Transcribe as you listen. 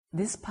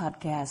This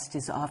podcast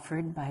is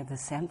offered by the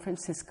San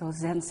Francisco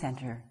Zen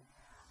Center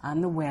on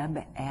the web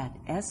at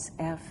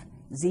sfzc.org.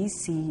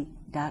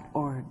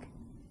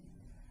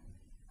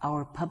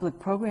 Our public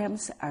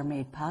programs are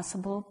made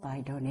possible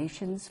by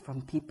donations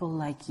from people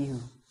like you.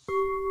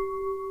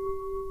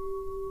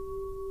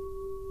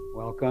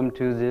 Welcome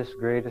to this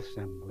great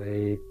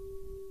assembly.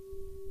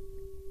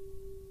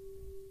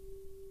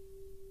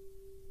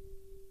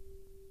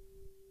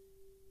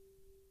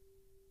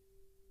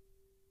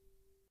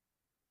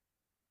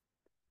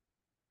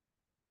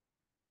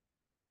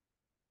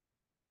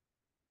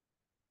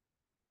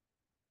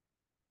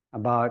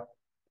 About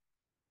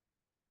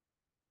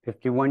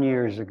 51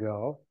 years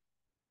ago,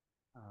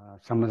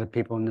 some of the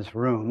people in this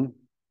room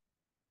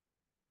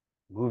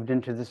moved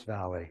into this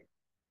valley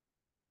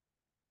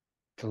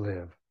to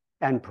live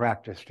and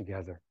practice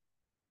together.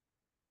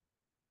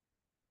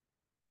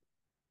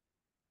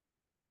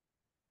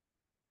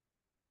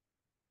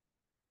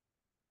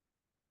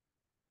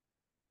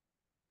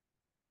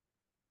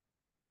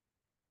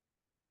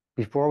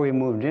 Before we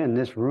moved in,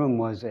 this room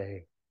was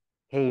a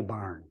hay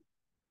barn.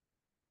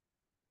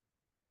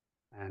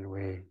 And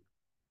we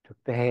took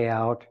the hay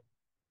out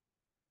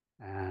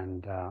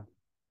and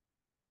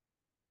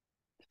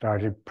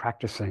started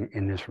practicing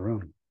in this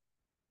room.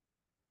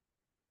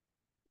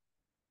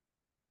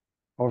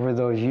 Over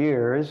those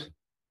years,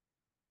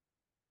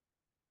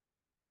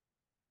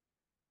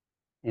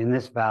 in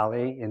this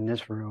valley, in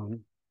this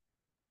room,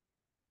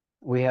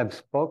 we have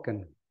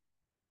spoken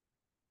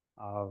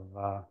of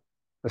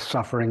the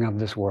suffering of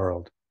this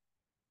world.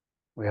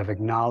 We have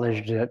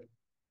acknowledged it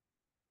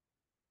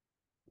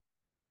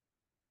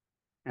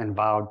and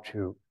vowed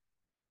to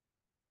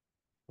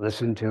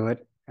listen to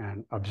it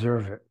and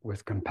observe it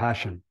with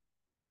compassion.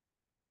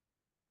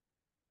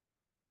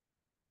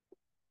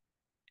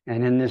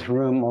 And in this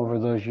room, over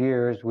those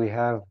years, we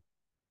have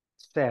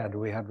said,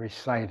 we have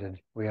recited,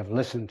 we have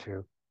listened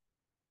to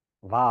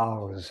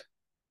vows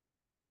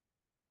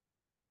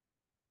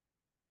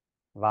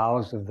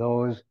of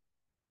those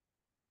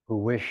who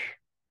wish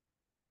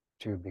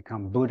to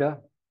become Buddha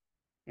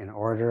in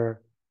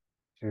order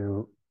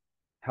to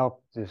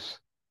help this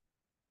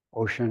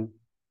ocean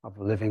of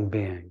living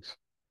beings.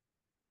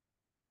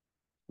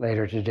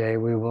 Later today,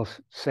 we will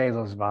say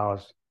those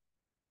vows,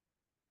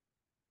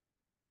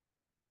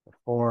 the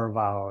four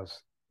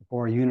vows, the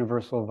four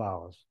universal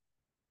vows.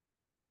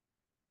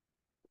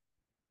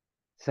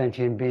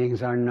 Sentient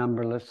beings are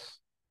numberless.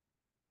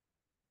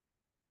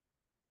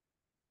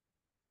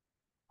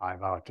 I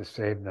vow to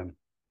save them.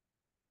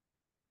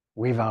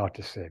 We vow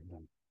to save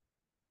them.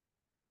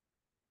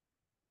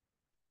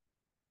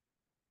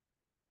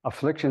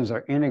 Afflictions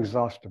are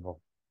inexhaustible.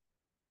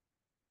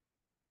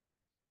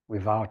 We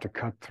vow to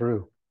cut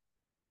through.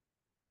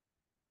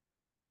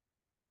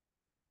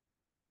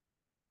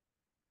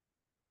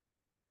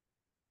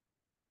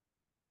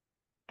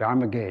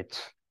 Dharma gates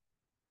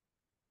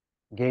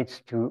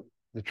to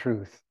the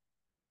truth,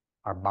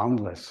 are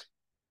boundless.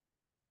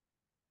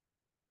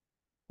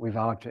 We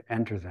vow to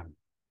enter them.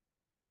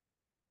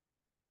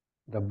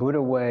 The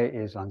Buddha way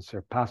is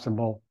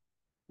unsurpassable.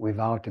 We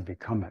vow to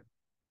become it.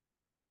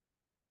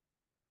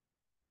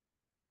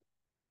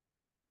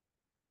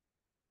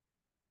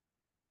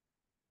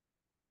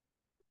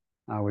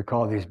 We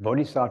call these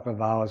bodhisattva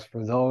vows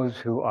for those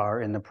who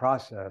are in the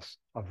process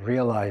of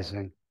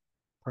realizing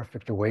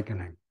perfect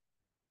awakening.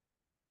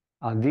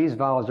 These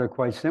vows are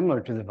quite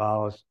similar to the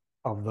vows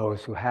of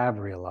those who have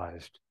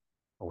realized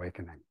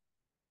awakening.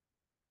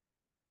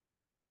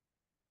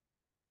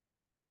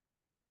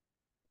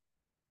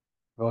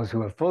 Those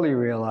who have fully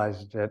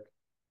realized it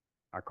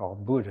are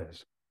called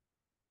Buddhas.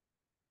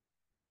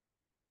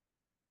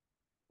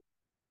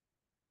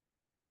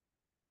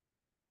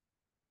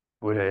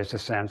 Buddha is a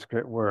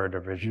Sanskrit word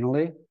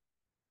originally,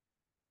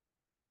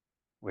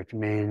 which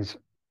means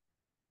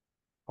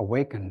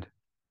awakened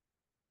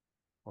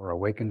or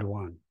awakened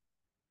one.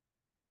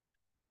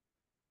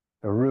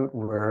 The root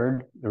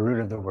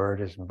of the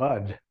word is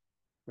bud,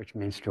 which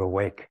means to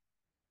awake.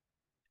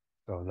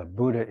 So the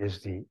Buddha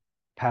is the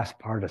past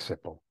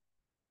participle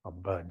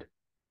of bud.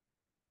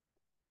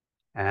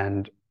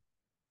 And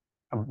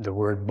the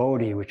word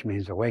bodhi, which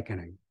means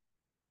awakening,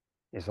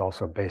 is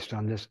also based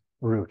on this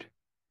root.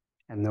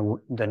 And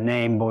the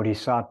name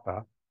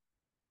bodhisattva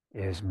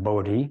is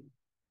bodhi,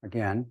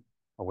 again,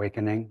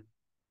 awakening,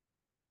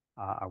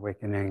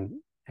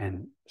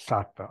 and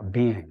sattva,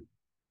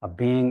 a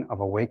being of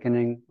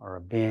awakening or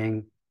a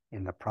being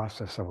in the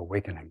process of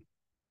awakening.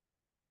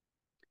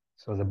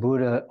 So the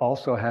Buddha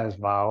also has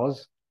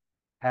vows,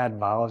 had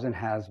vows and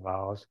has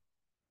vows,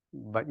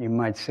 but you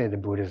might say the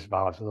Buddha's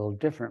vows a little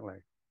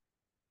differently.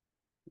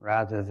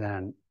 Rather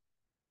than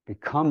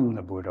become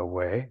the Buddha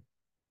way,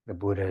 the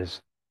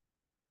Buddha's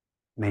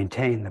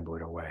maintain the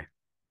Buddha way.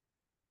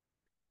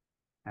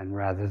 And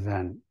rather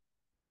than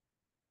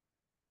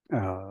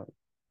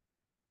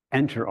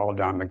enter all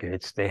Dharma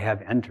gates, they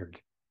have entered.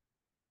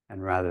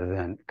 And rather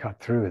than cut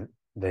through,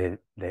 they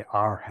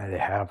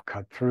have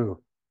cut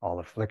through all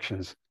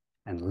afflictions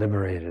and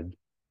liberated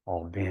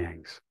all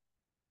beings.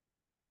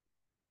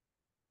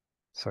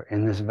 So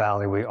in this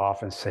valley, we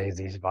often say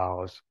these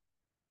vows.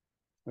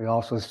 We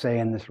also say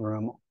in this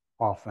room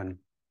often,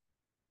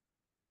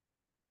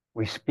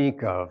 we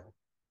speak of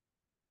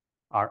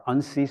our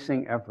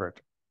unceasing effort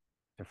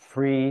to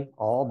free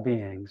all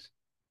beings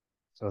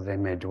so they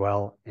may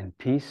dwell in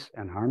peace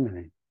and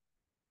harmony.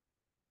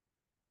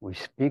 We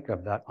speak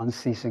of that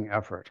unceasing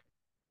effort.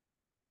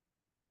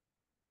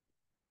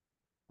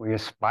 We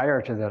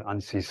aspire to that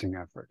unceasing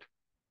effort.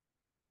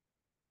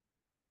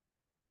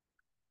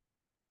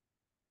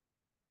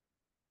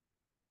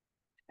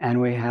 And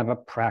we have a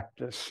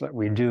practice that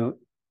we do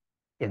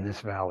in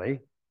this valley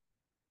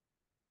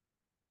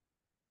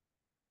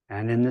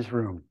and in this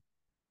room.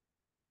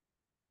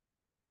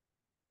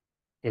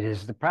 It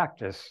is the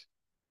practice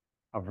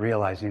of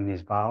realizing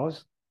these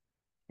vows.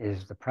 It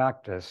is the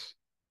practice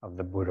of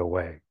the Buddha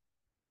way.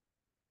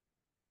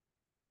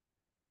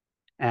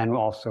 And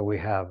also we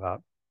have a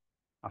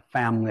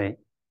family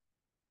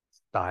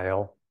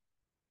style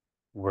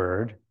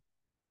word,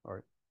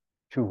 or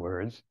two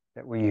words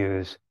that we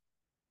use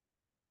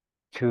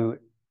to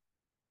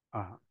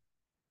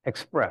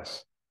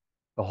express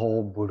the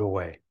whole Buddha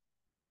way,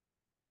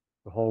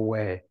 the whole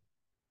way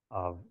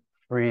of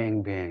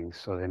freeing beings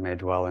so they may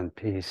dwell in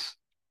peace,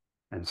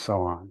 and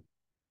so on.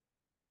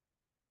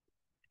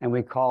 And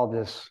we call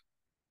this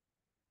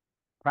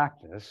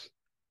practice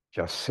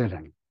just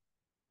sitting.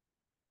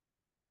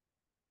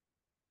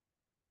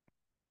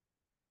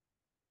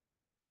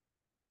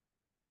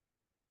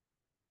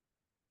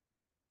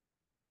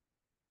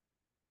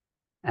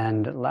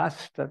 And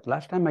last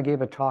time I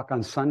gave a talk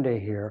on Sunday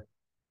here,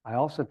 I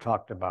also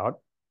talked about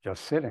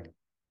just sitting,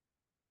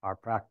 our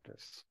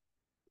practice,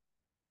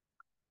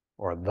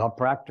 or the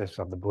practice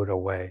of the Buddha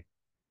way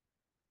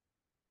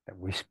that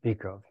we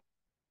speak of.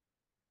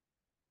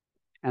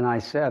 And I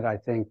said, I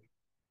think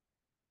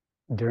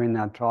during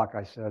that talk,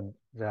 I said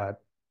that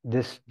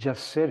this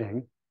just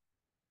sitting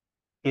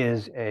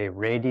is a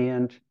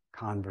radiant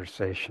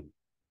conversation.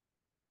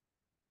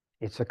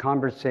 It's a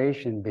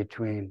conversation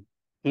between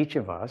each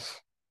of us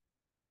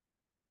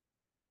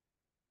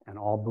and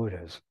all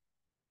Buddhas.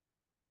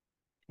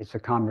 It's a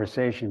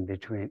conversation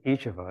between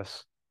each of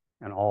us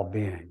and all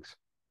beings.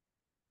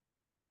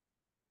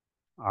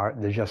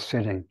 The just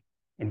sitting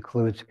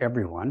includes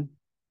everyone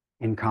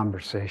in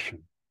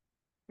conversation,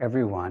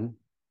 everyone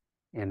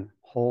in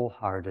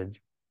wholehearted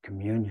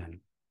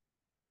communion.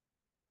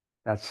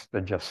 That's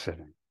the just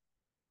sitting.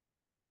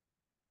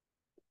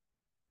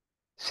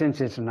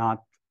 Since it's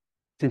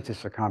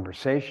a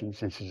conversation,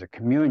 since it's a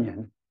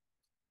communion,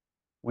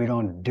 we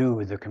don't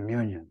do the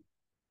communion.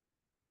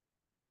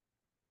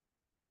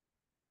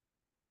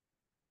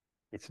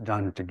 It's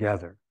done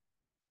together.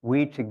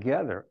 We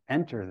together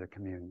enter the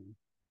communion.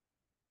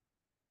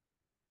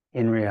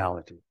 In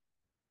reality,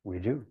 we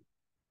do.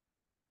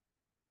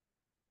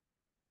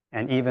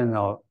 And even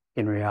though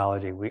in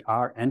reality we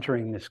are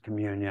entering this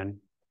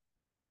communion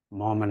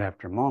moment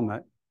after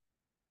moment,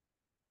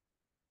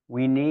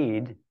 we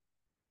need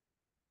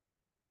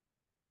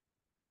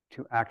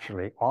to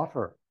actually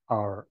offer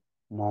our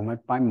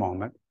moment by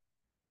moment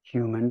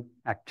human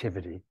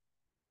activity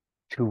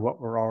to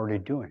what we're already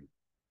doing.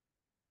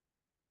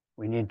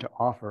 We need to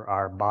offer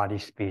our body,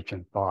 speech,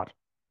 and thought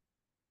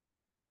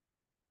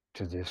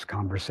to this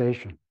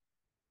conversation.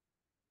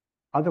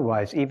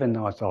 Otherwise, even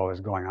though it's always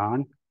going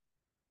on,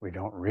 we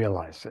don't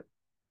realize it.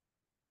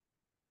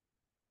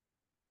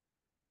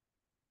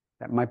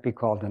 That might be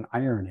called an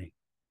irony.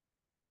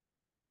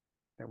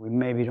 That we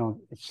maybe don't,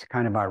 it's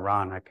kind of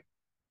ironic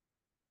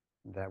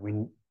that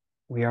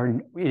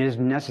it is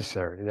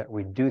necessary that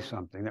we do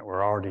something that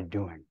we're already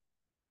doing.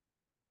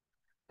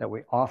 That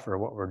we offer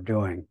what we're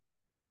doing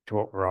to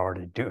what we're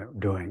already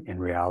doing in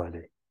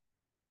reality.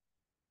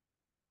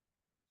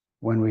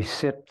 When we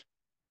sit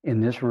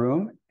in this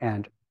room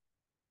and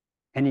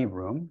any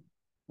room,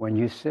 when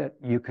you sit,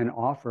 you can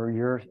offer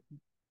your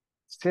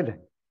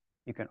sitting.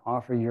 You can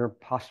offer your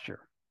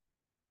posture,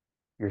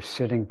 your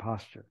sitting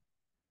posture,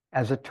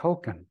 as a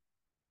token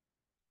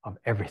of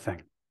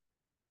everything.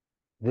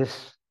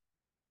 This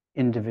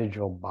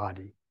individual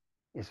body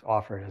is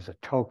offered as a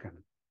token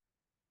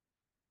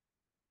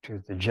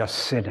to the just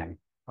sitting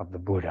of the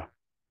Buddha.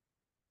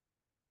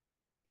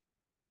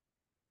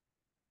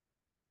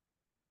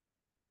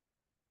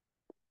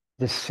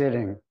 This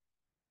sitting,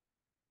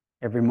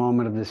 every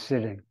moment of this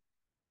sitting,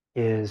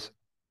 is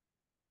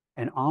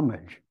an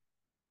homage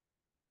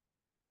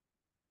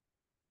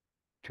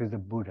to the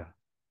Buddha,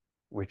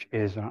 which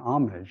is an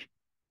homage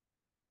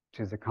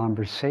to the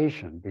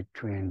conversation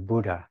between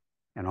Buddha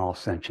and all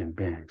sentient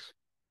beings.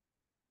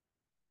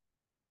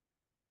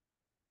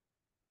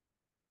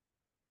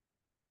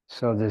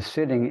 So the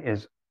sitting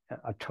is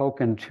a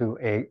token to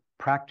a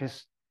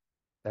practice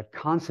that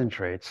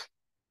concentrates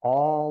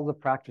all the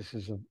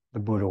practices of the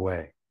Buddha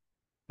way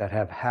that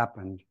have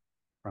happened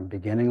from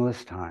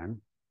beginningless time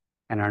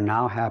and are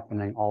now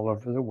happening all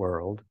over the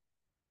world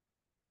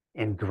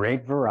in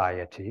great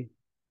variety.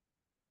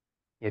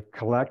 It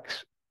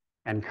collects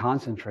and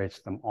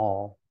concentrates them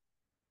all,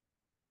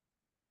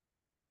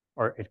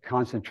 or it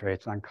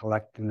concentrates on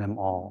collecting them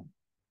all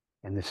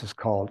And this is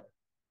called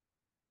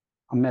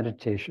a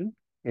meditation.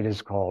 It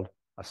is called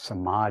a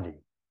samadhi,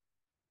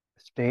 a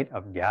state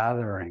of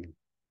gathering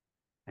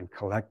and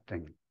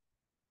collecting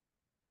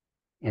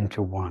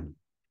into one.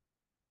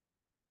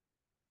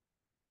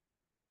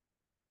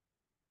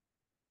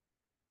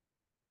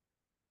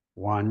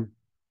 One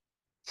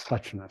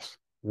suchness,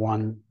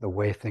 one the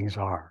way things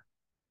are,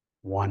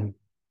 one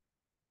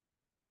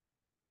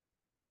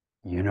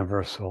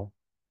universal,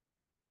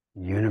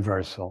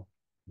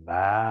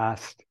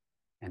 vast,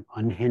 and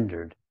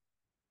unhindered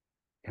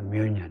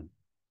communion,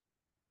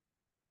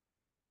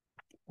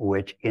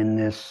 which in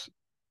this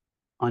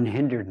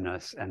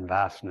unhinderedness and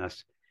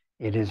vastness,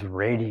 it is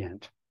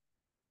radiant.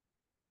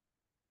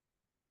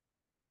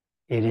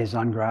 It is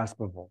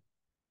ungraspable.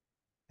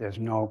 There's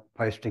no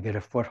place to get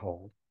a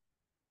foothold.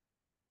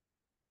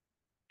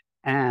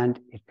 And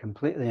it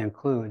completely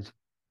includes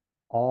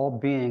all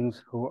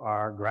beings who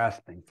are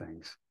grasping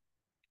things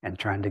and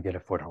trying to get a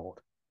foothold.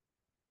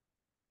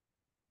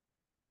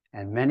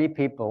 And many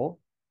people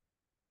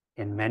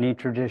in many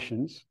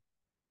traditions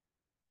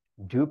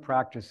do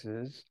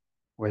practices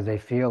where they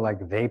feel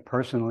like they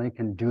personally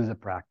can do the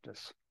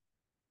practice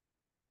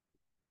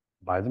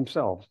by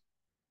themselves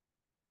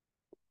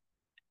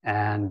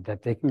and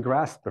that they can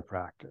grasp the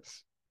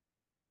practice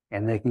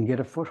and they can get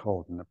a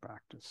foothold in the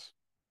practice.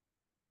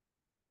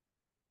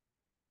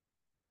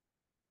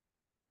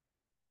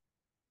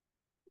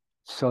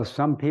 So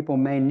some people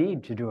may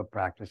need to do a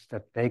practice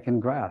that they can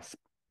grasp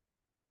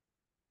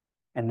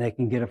and they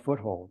can get a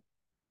foothold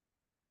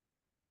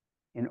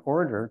in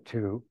order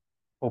to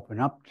open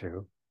up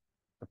to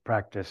the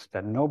practice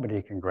that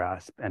nobody can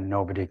grasp and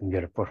nobody can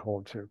get a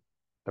foothold to,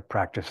 the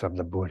practice of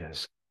the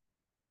Buddhas.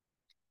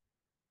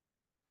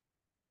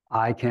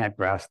 I can't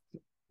grasp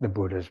the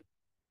Buddha's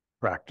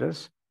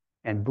practice,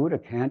 and Buddha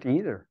can't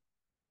either.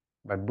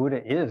 But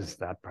Buddha is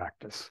that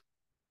practice.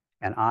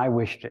 And I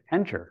wish to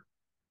enter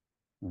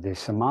the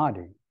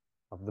samadhi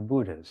of the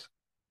Buddhas,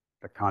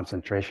 the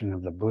concentration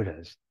of the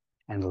Buddhas,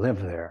 and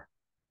live there.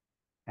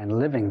 And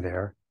living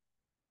there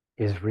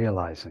is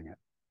realizing it.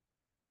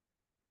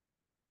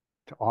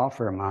 To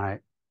offer my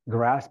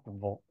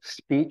graspable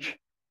speech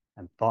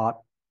and thought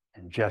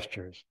and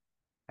gestures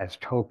as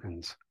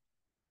tokens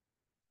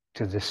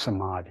to this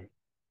samadhi.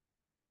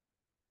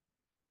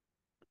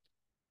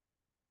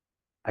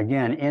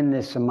 Again, in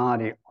this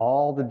samadhi,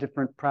 all the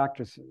different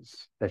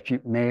practices that you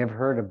may have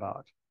heard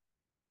about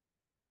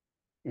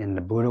in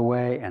the Buddha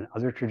way and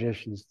other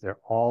traditions, they're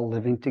all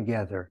living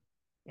together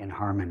in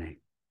harmony.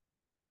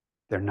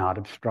 They're not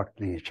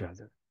obstructing each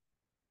other.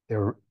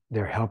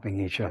 They're helping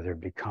each other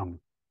become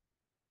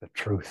the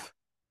truth.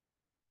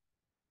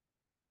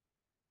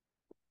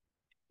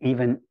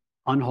 Even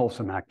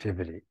unwholesome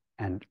activity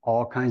and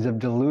all kinds of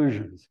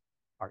delusions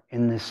are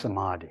in this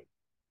samadhi.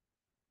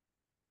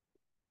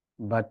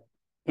 But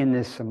in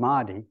this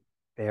samadhi,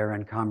 they are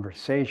in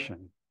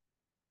conversation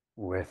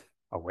with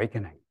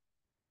awakening.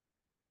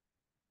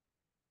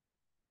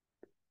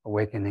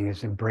 Awakening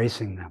is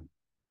embracing them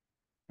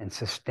and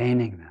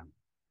sustaining them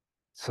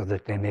so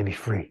that they may be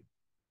free.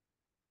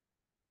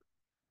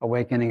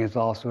 Awakening is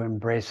also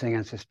embracing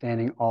and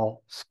sustaining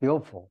all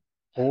skillful,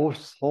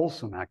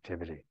 wholesome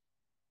activity.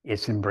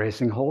 It's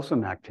embracing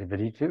wholesome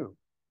activity too.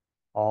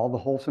 All the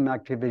wholesome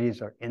activities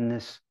are in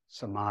this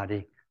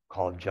samadhi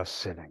called just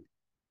sitting.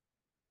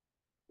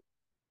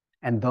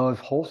 And those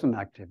wholesome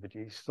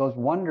activities, those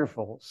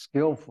wonderful,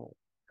 skillful,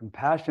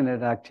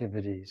 compassionate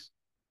activities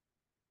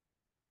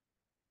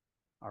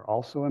are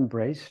also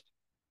embraced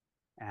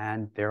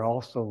and they're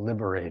also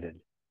liberated,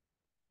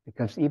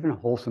 because even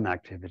wholesome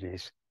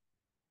activities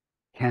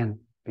we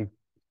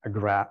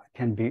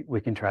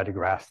can try to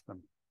grasp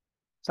them.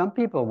 Some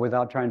people,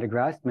 without trying to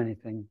grasp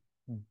anything,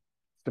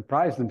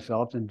 surprise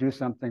themselves and do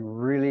something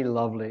really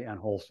lovely and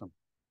wholesome.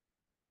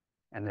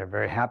 And they're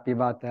very happy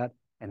about that,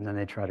 and then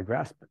they try to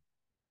grasp it,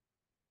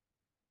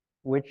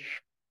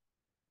 which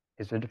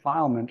is a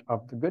defilement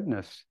of the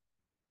goodness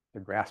to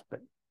grasp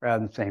it.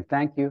 Rather than saying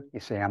thank you, you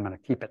say, I'm going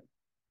to keep it.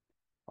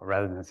 Or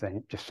rather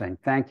than just saying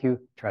thank you,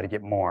 try to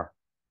get more.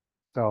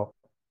 So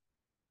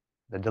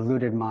the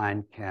deluded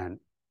mind can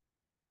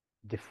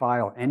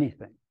defile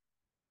anything.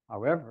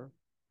 However,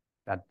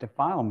 that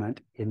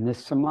defilement in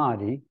this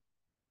samadhi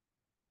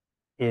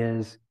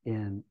is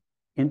in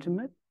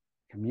intimate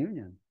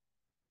communion.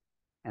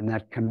 And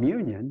that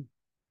communion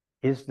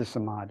is the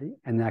samadhi,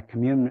 and that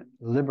communion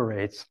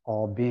liberates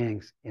all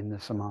beings in the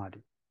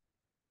samadhi,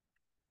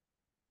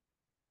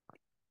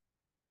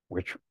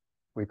 which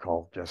we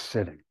call just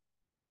sitting.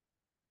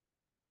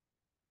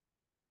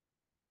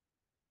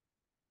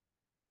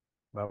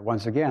 But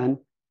once again,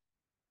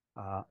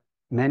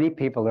 many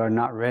people are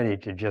not ready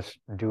to just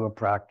do a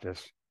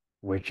practice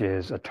which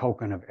is a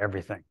token of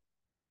everything.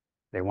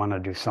 They want to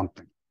do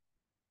something.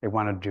 They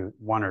want to do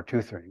one or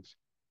two things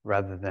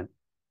rather than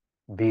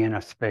be in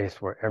a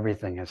space where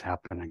everything is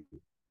happening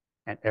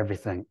and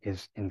everything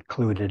is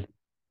included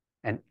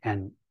and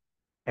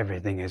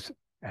everything is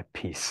at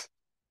peace.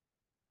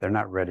 They're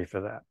not ready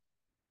for that.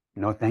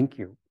 No, thank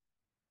you.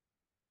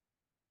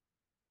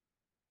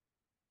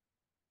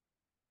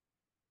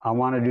 I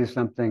want to do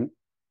something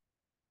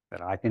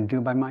that I can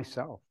do by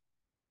myself.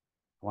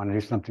 I want to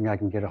do something I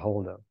can get a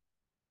hold of.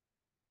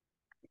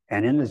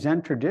 And in the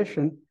Zen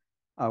tradition,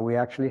 we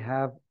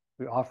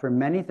offer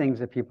many things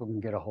that people can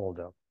get a hold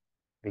of,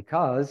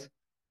 because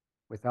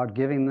without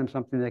giving them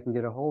something they can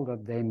get a hold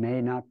of, they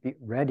may not be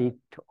ready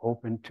to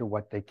open to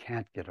what they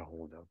can't get a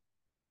hold of.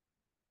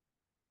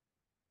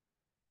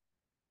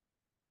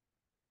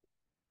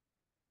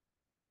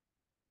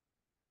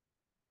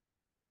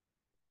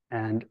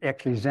 And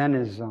actually, Zen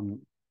is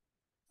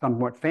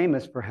somewhat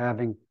famous for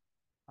having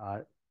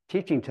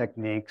teaching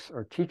techniques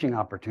or teaching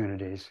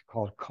opportunities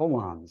called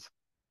koans,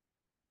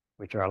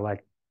 which are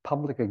like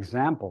public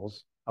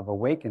examples of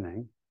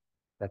awakening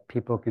that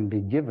people can be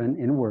given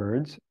in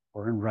words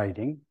or in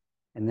writing,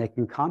 and they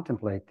can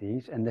contemplate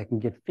these, and they can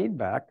get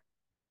feedback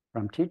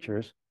from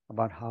teachers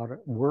about how to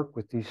work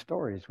with these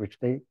stories, which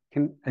they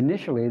can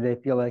initially they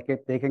feel like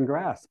they can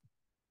grasp.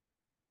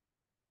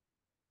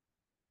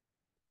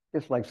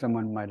 Just like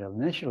someone might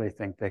initially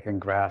think they can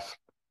grasp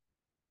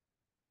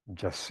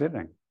just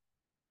sitting.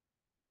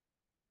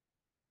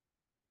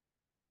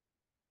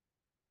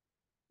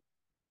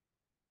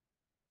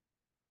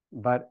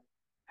 But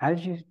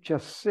as you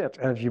just sit,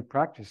 as you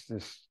practice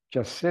this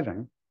just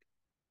sitting,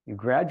 you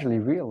gradually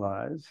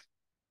realize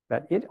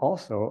that it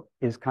also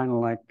is kind of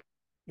like,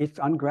 it's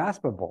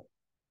ungraspable.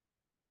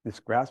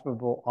 This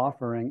graspable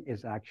offering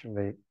is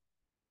actually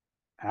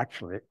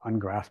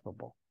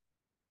ungraspable.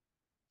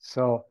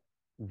 So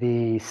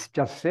the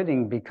just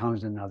sitting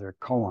becomes another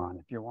koan,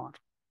 if you want.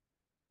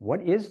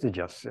 What is the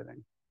just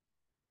sitting?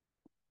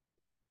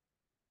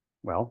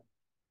 Well,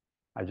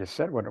 I just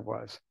said what it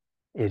was.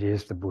 It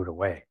is the Buddha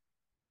way.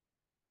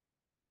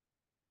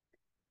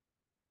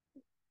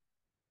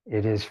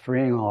 It is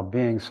freeing all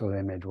beings so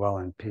they may dwell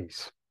in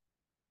peace.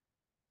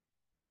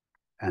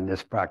 And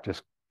this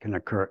practice can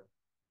occur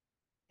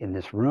in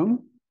this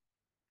room,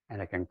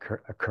 and it can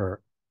occur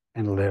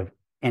and live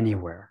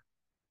anywhere,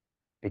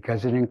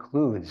 because it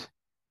includes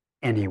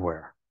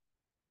anywhere,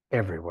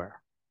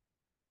 everywhere.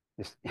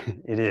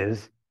 It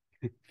is,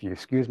 if you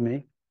excuse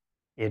me,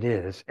 it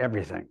is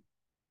everything,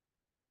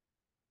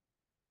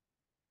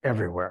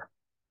 everywhere,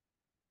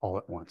 all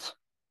at once.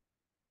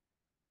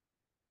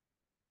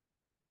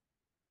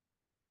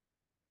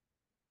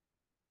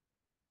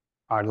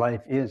 Our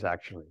life is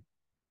actually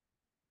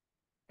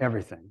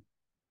everything,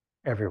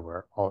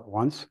 everywhere, all at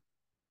once,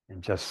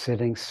 and just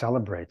sitting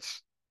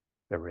celebrates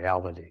the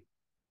reality.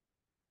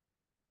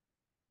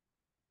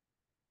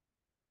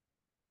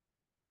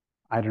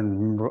 I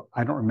don't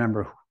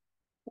remember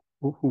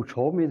who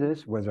told me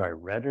this, whether I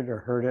read it or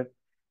heard it,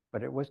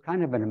 but it was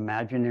kind of an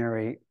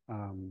imaginary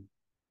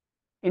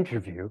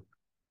interview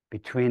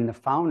between the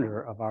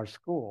founder of our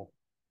school,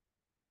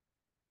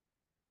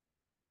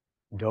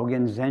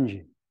 Dogen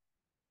Zenji,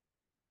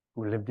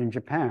 who lived in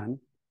Japan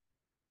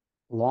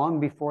long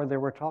before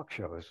there were talk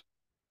shows.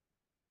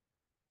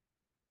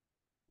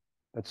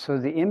 But so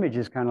the image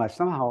is kind of like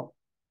somehow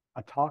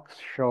a talk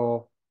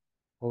show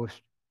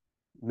host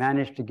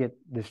managed to get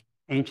this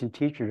ancient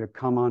teacher to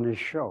come on his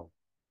show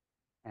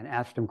and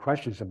asked him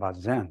questions about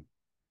Zen.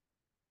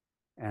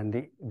 And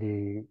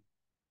the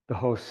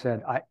host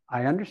said,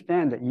 I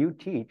understand that you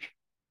teach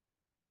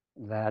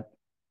that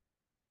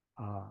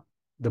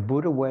the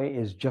Buddha way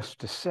is just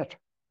to sit,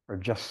 or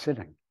just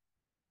sitting.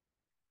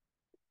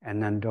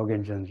 And then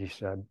Dogen Zenji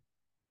said,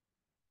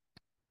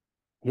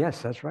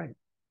 yes, that's right.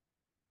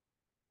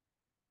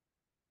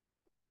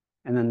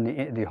 And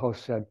then the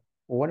host said,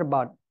 well, what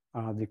about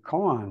the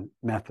koan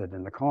method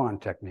and the koan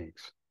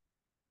techniques?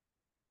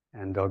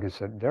 And Dogen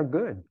said, they're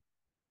good.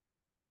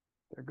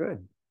 They're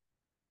good.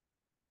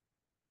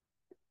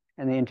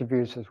 And the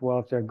interviewer says, well,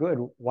 if they're good,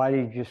 why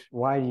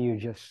do you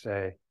just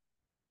say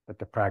that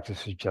the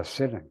practice is just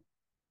sitting?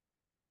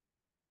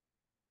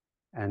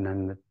 And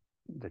then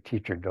the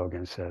teacher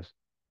Dogen says,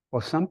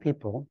 well, some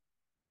people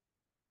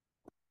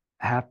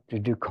have to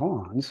do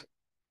koans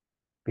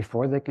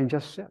before they can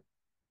just sit.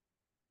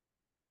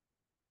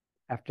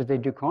 After they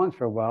do koans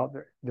for a while,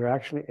 they're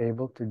actually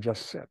able to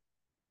just sit.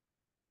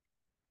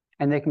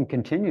 And they can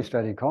continue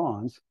studying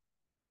koans,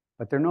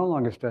 but they're no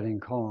longer studying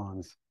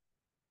koans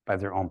by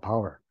their own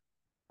power.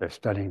 They're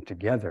studying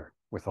together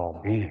with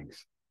all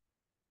beings.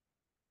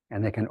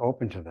 And they can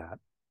open to that.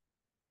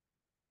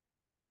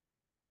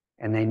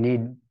 And they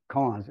need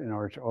koans in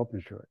order to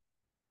open to it.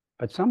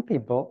 But some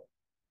people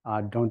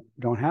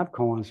don't have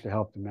koans to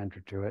help them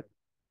enter to it.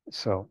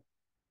 So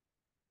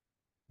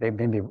they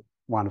maybe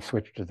want to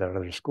switch to that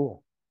other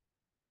school.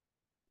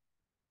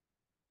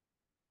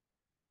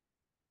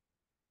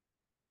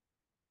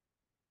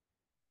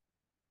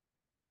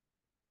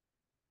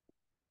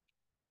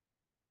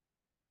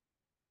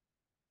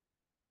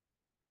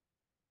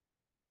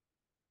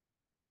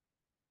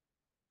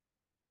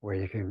 Where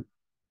you can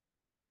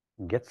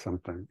get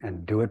something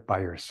and do it by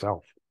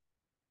yourself.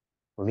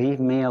 Leave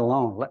me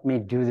alone. Let me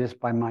do this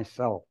by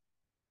myself.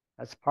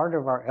 That's part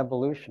of our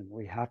evolution.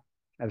 We have,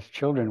 as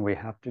children, we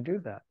have to do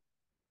that.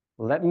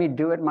 Let me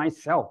do it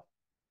myself.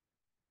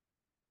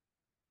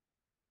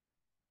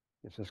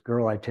 There's this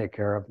girl I take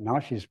care of. Now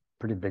she's a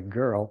pretty big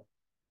girl.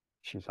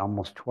 She's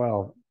almost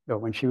 12. But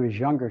when she was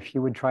younger, she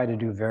would try to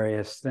do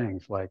various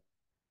things like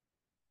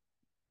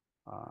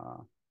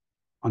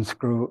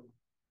unscrew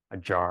a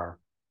jar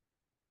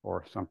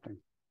or something.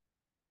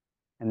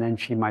 And then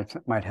she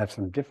might have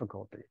some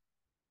difficulty.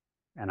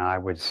 And I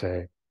would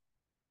say,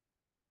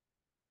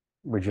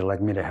 would you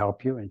like me to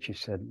help you? And she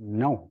said,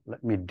 no,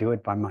 let me do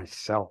it by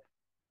myself.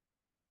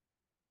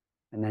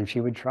 And then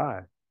she would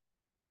try.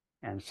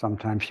 And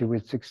sometimes she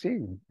would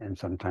succeed, and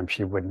sometimes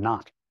she would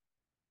not.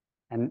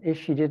 And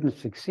if she didn't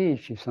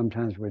succeed, she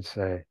sometimes would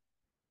say,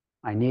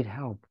 I need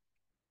help.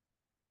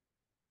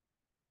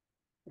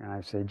 And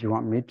I said, do you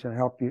want me to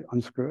help you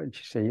unscrew it? And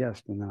she'd say,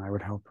 yes. And then I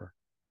would help her.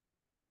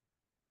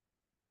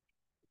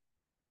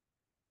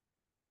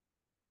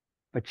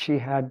 But she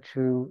had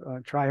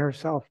to try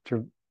herself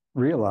to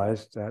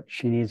realize that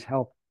she needs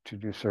help to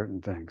do certain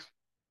things.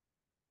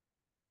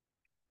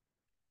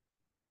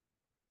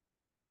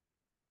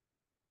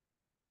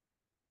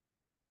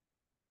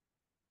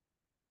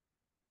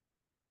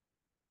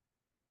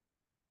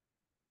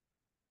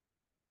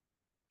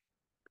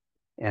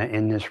 And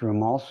in this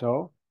room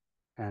also,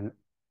 and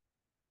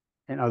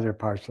in other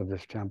parts of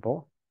this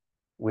temple,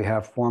 we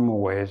have formal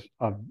ways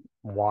of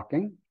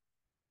walking,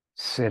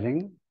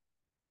 sitting,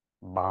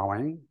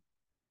 bowing,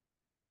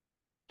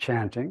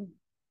 chanting,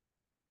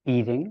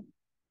 eating,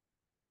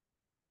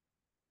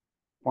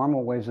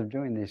 formal ways of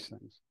doing these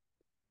things.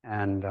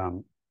 And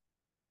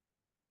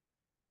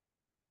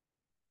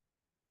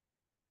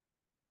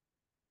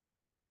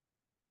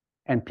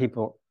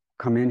people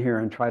come in here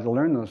and try to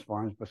learn those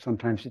forms, but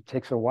sometimes it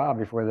takes a while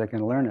before they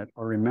can learn it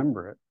or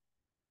remember it.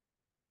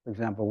 For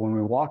example, when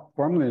we walk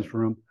formally in this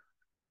room,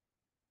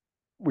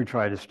 we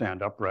try to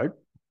stand upright.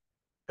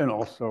 And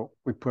also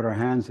we put our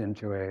hands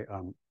into a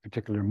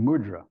particular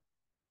mudra,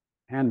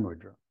 hand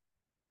mudra,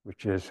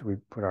 which is we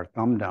put our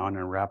thumb down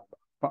and wrap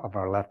of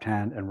our left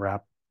hand and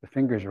wrap the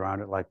fingers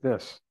around it like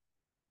this.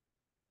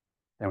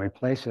 Then we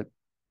place it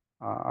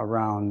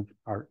around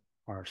our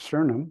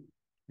sternum,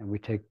 and we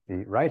take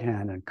the right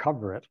hand and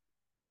cover it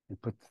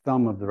and put the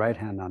thumb of the right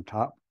hand on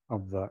top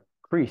of the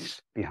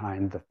crease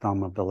behind the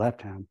thumb of the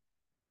left hand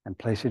and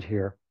place it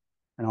here,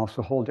 and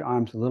also hold the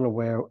arms a little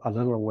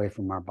away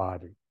from our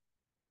body.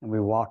 And we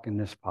walk in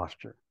this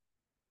posture.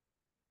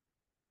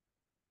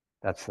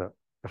 That's the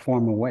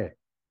formal way.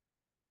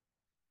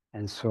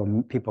 And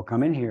so people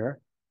come in here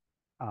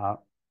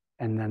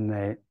and then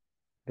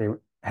they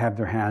have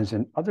their hands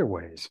in other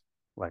ways,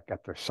 like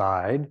at their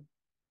side,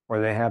 or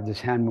they have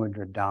this hand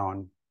mudra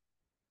down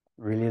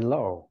really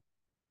low.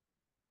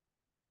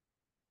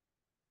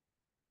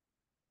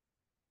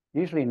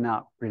 Usually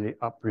not really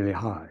up really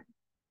high.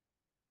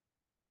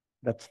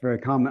 That's very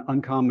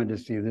uncommon to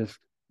see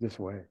this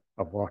way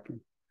of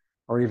walking,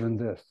 or even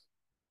this,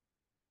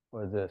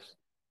 or this.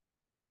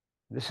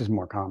 This is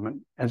more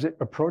common. As it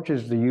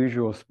approaches the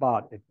usual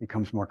spot, it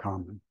becomes more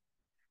common.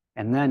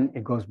 And then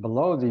it goes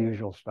below the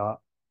usual spot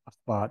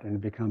and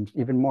it becomes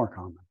even more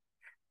common.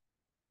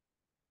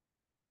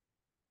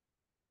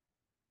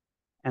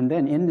 And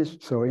then in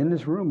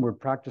this room, we're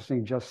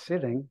practicing just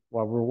sitting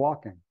while we're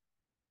walking.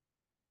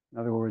 In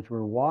other words,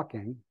 we're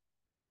walking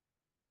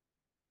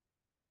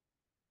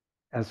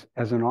as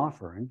an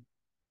offering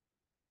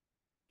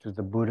to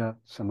the Buddha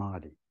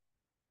samadhi,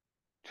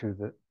 to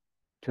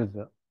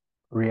the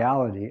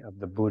reality of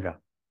the Buddha,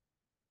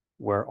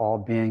 where all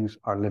beings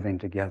are living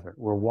together.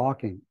 We're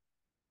walking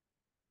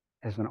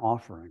as an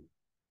offering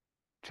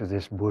to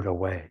this Buddha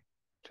way,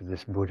 to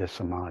this Buddha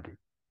samadhi,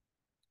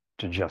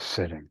 to just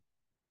sitting.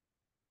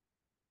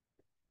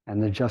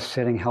 And the just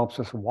sitting helps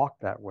us walk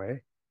that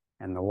way,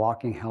 and the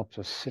walking helps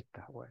us sit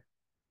that way.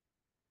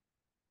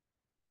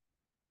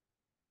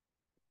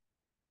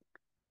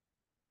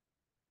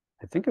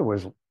 I think it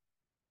was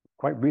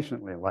quite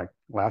recently, like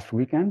last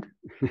weekend,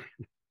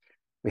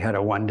 we had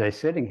a one-day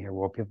sitting here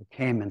where people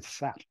came and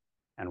sat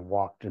and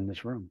walked in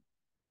this room.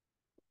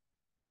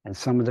 And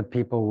some of the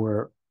people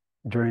were,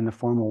 during the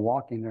formal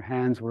walking, their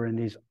hands were in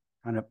these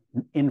kind of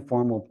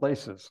informal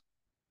places.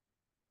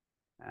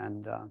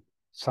 And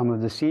some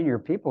of the senior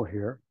people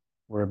here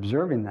were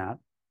observing that,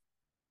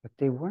 but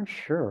they weren't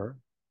sure.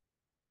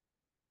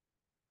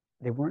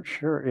 They weren't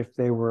sure if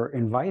they were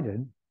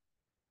invited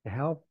to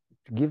help,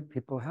 to give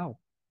people help.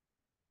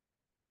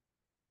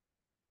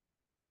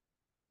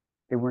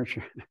 They weren't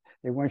sure.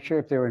 They weren't sure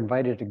if they were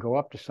invited to go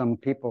up to some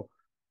people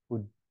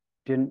who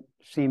didn't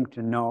seem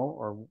to know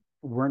or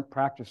weren't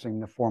practicing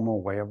the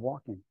formal way of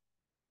walking.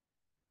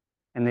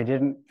 And they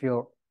didn't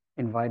feel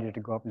invited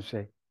to go up and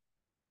say,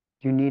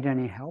 do you need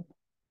any help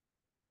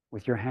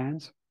with your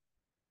hands?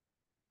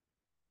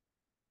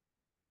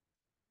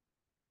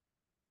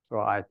 So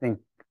I think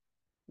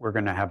we're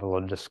going to have a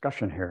little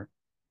discussion here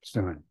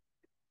soon,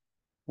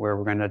 where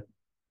we're going to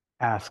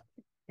ask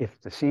if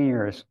the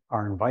seniors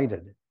are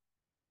invited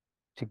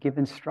to give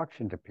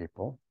instruction to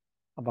people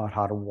about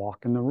how to walk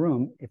in the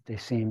room if they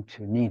seem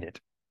to need it.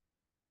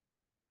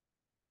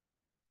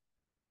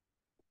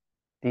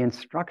 The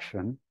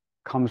instruction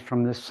comes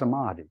from this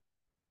samadhi.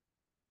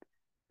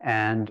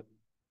 And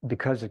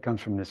because it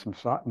comes from this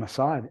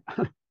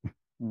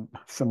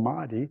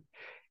samadhi,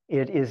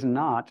 it is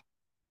not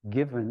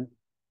given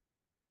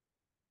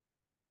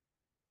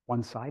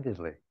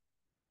one-sidedly.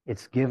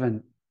 It's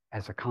given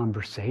as a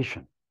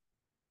conversation.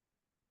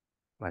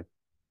 Like,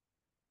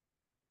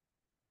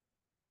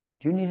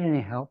 do you need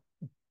any help?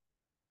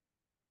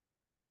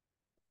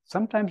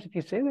 Sometimes if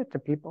you say that to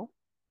people,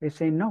 they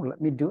say, no,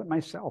 let me do it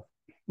myself.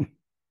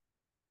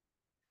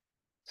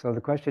 So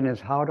the question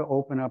is how to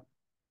open up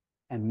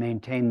and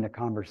maintain the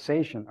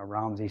conversation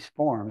around these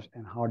forms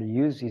and how to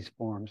use these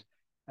forms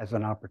as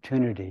an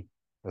opportunity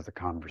for the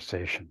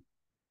conversation.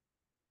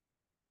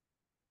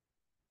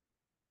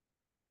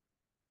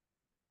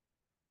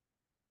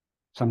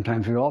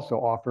 Sometimes we also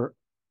offer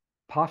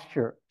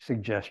posture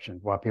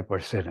suggestions while people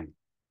are sitting.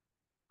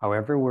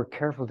 However, we're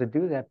careful to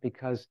do that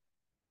because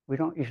we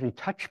don't usually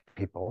touch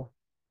people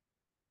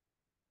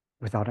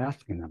without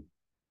asking them.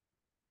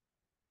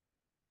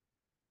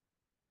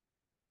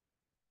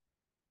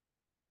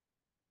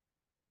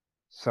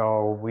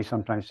 So we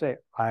sometimes say,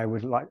 I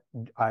would like,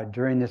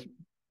 during this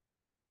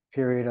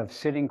period of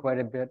sitting quite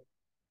a bit,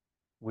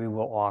 we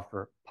will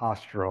offer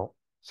postural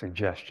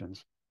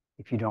suggestions.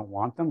 If you don't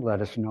want them,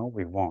 let us know,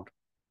 we won't.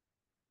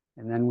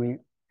 And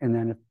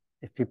then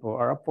if people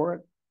are up for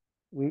it,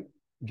 we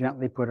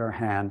gently put our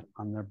hand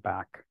on their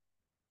back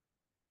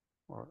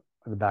or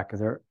the back of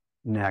their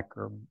neck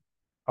or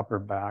upper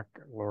back,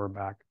 lower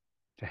back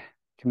to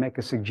make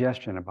a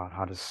suggestion about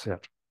how to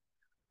sit.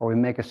 Or we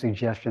make a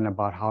suggestion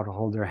about how to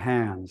hold their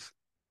hands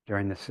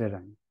during the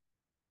sitting.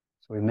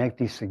 So we make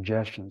these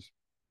suggestions,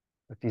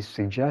 but these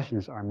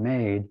suggestions are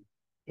made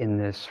in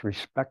this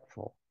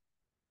respectful,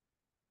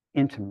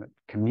 intimate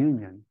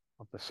communion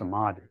of the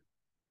samadhi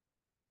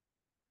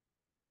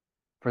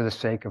for the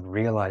sake of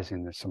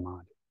realizing the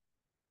samadhi,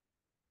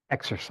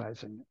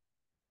 exercising it.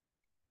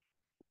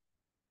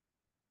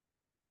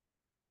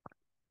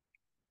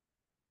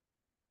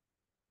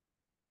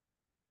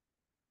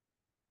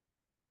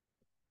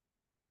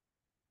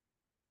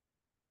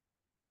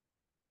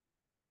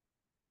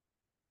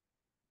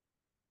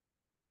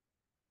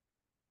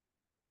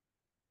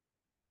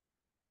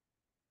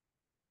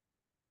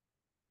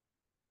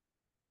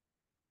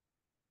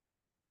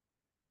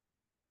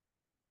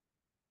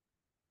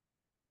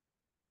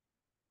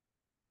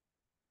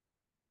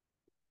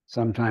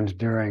 Sometimes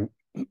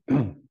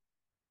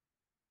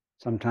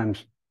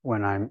sometimes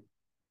when I'm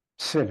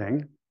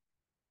sitting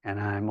and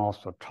I'm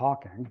also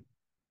talking,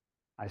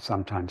 I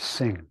sometimes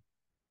sing.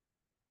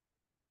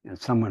 And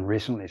someone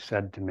recently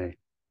said to me,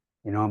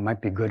 you know, it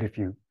might be good if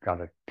you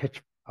got a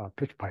pitch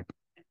pipe.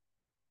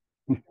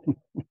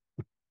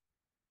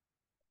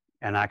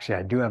 And actually,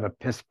 I do have a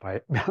piss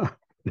pipe,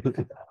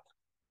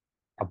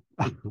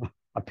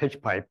 a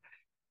pitch pipe.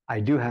 I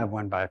do have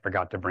one, but I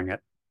forgot to bring it.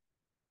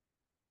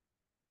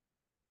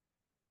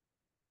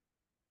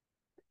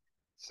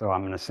 So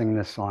I'm going to sing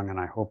this song, and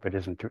I hope it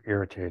isn't too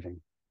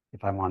irritating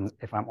if I'm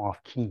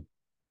off key.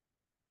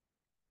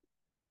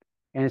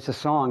 And it's a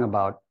song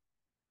about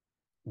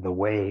the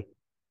way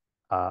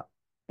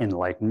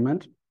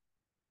enlightenment,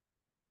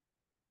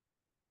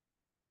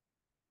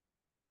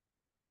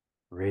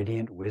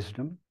 radiant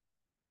wisdom,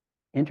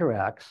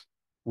 interacts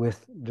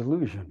with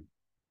delusion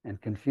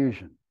and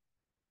confusion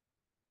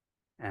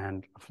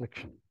and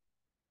affliction.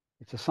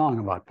 It's a song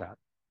about that,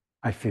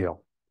 I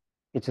feel.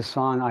 It's a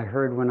song I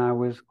heard when I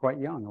was quite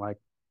young, like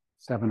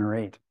 7 or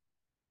 8,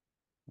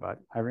 but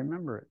I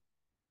remember it.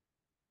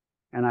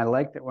 And I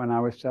liked it when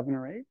I was 7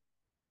 or 8,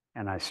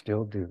 and I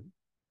still do.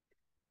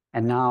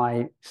 And now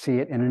I see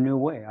it in a new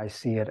way. I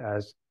see it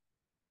as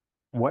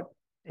what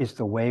is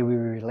the way we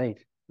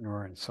relate when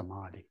we're in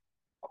samadhi,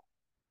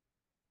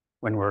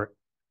 when we're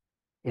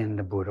in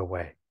the Buddha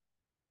way.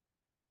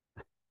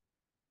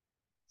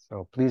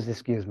 So please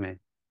excuse me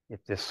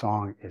if this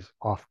song is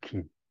off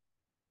key.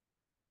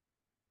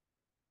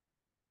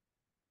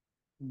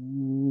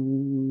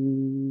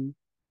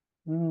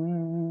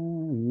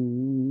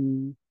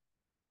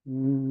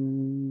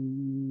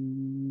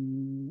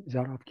 Is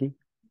that off key?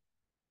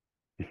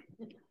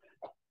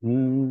 The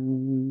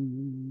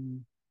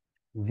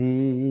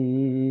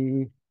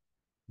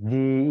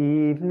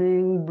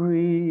evening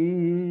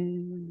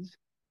breeze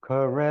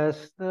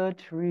caress the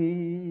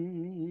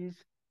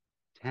trees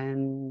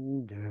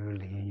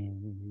tenderly.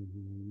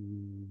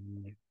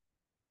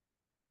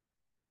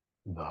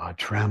 The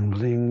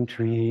trembling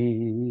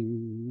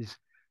trees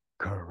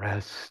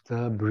caress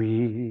the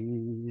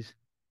breeze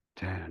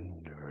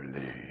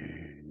tenderly.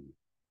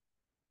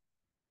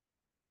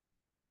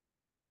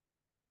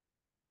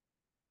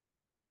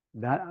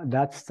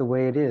 That's the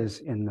way it is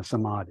in the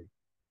samadhi.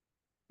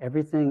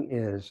 Everything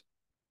is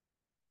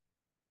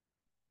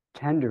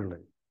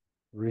tenderly,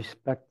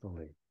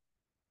 respectfully,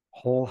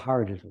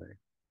 wholeheartedly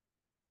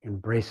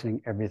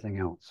embracing everything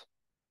else.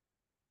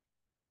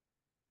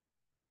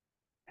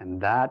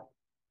 And that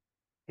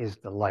is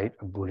the light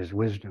of Buddha's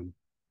wisdom,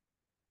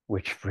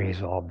 which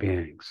frees all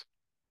beings.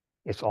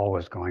 It's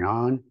always going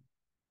on.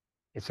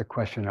 It's a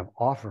question of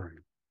offering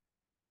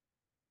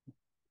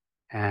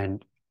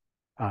and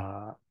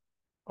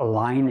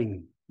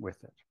aligning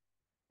with it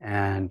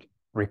and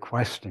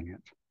requesting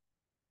it.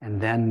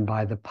 And then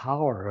by the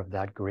power of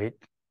that great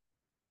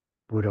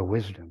Buddha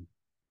wisdom,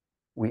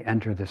 we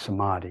enter the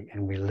samadhi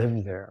and we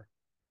live there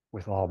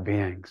with all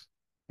beings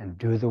and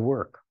do the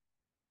work.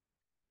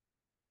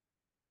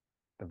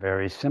 The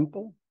very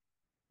simple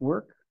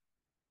work,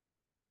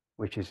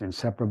 which is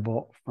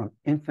inseparable from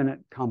infinite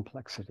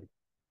complexity.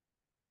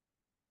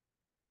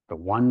 The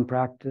one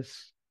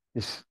practice,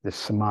 this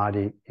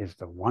samadhi is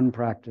the one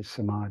practice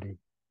samadhi.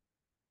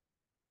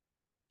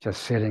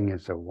 Just sitting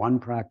is a one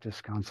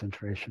practice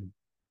concentration.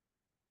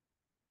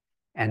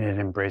 And it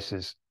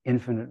embraces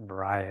infinite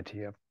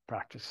variety of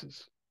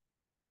practices.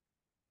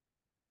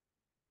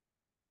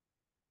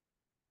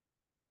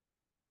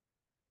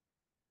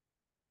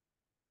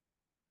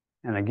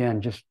 And again,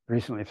 just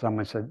recently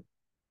someone said,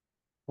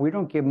 we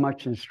don't give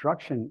much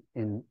instruction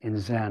in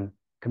Zen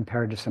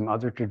compared to some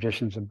other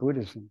traditions of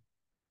Buddhism.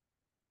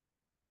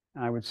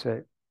 And I would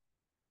say,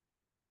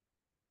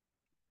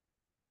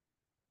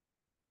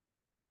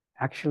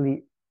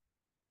 actually,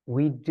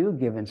 we do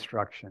give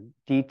instruction,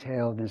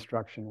 detailed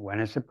instruction when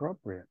it's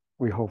appropriate.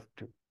 We hope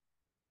to.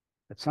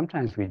 But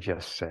sometimes we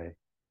just say,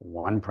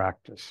 one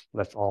practice,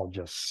 let's all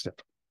just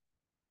sit.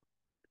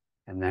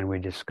 And then we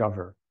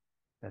discover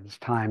that it's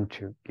time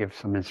to give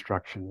some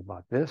instruction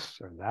about this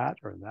or that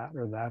or that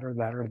or that or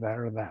that or that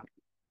or that.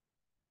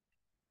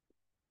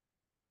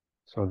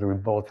 So that we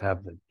both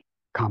have the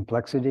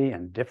complexity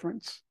and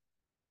difference,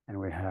 and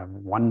we have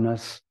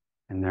oneness,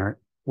 and they're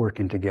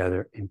working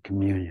together in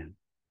communion.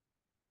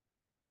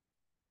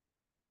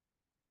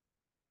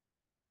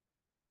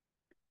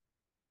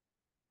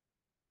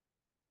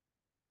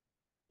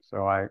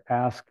 So I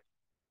ask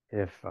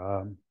if,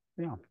 do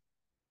you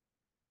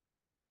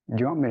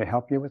want me to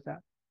help you with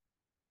that?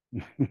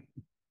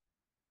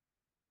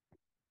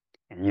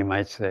 And you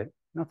might say,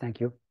 no, thank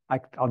you.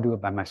 I'll do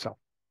it by myself.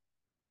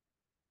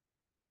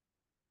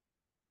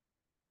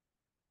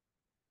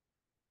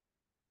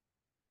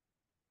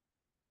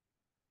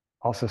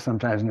 Also,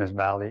 sometimes in this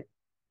valley,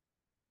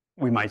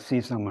 we might see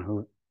someone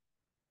who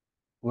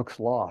looks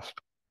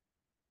lost.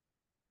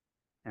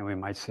 And we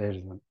might say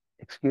to them,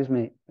 excuse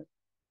me,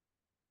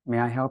 may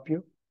I help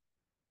you?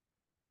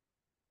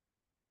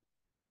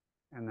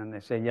 And then they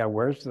say, yeah,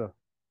 where's the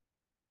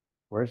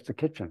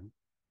kitchen?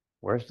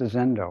 Where's the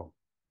Zendo?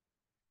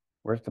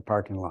 Where's the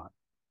parking lot?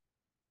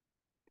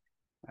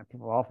 And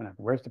people often ask,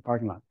 where's the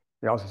parking lot?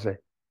 They also say,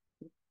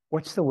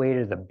 what's the way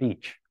to the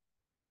beach?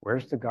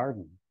 Where's the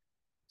garden?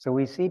 So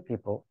we see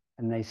people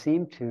and they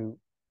seem to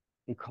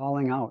be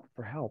calling out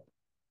for help.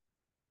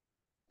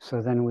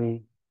 So then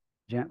we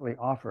gently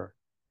offer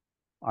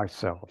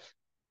ourselves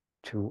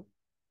to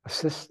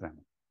assist them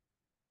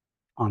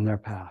on their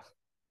path.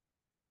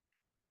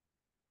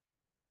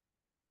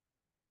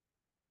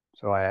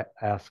 So I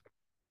ask,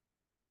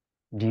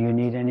 do you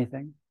need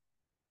anything?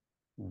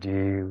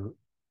 Do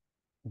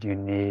you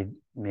need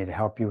me to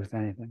help you with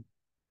anything?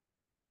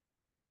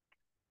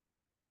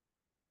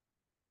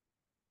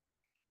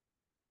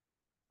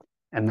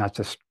 And that's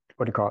just,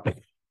 what do you call it?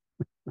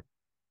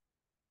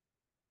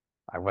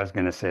 I was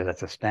going to say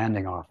that's a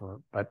standing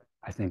offer, but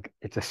I think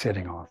it's a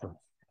sitting offer.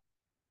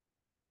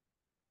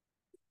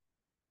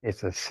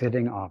 It's a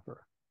sitting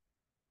offer,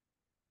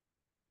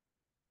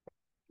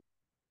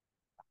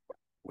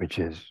 which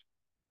is,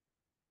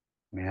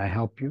 may I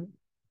help you?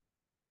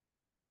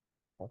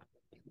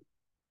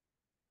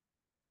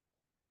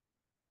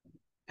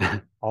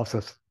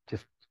 Also,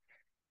 just,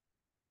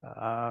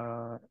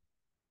 on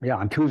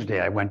Tuesday,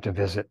 I went to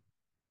visit.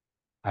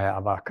 I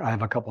have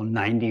a couple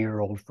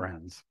 90-year-old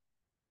friends.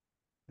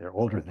 They're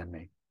older than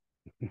me.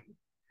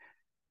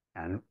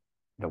 And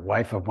the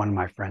wife of one of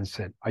my friends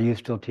said, are you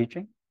still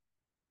teaching?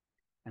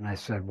 And I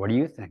said, what do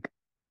you think?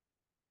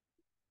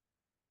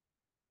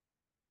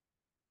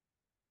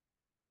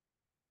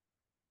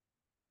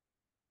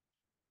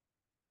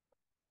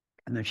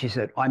 And then she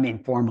said, I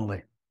mean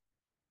formally.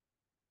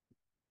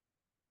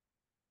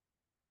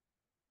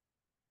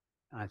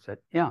 And I said,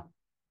 yeah.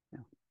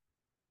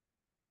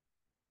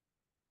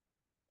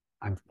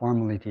 I'm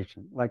formally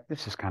teaching. Like,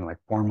 this is kind of like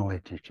formally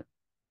teaching.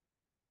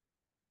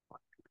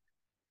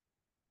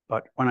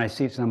 But when I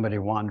see somebody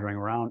wandering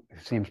around who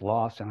seems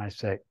lost and I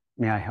say,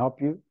 may I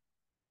help you?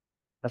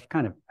 That's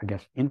kind of, I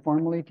guess,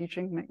 informally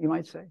teaching, you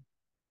might say.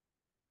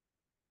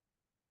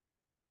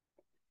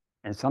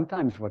 And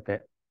sometimes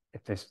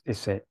if they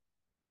say,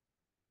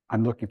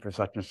 I'm looking for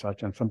such and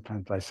such, and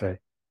sometimes I say,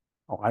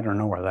 oh, I don't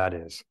know where that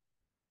is.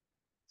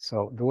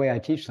 So the way I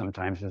teach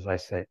sometimes is I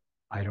say,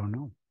 I don't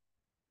know.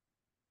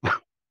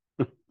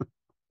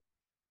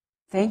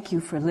 Thank you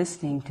for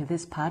listening to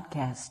this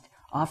podcast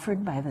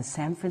offered by the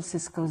San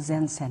Francisco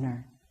Zen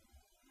Center.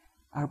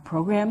 Our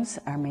programs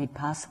are made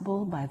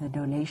possible by the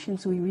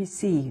donations we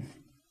receive.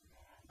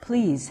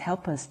 Please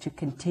help us to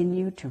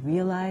continue to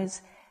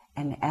realize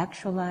and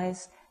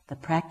actualize the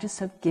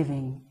practice of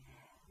giving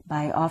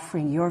by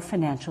offering your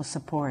financial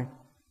support.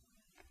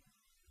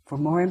 For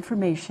more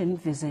information,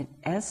 visit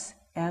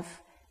sfzc.org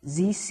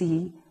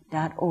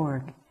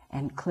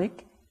and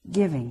click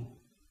Giving.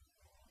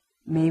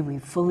 May we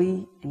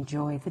fully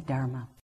enjoy the Dharma.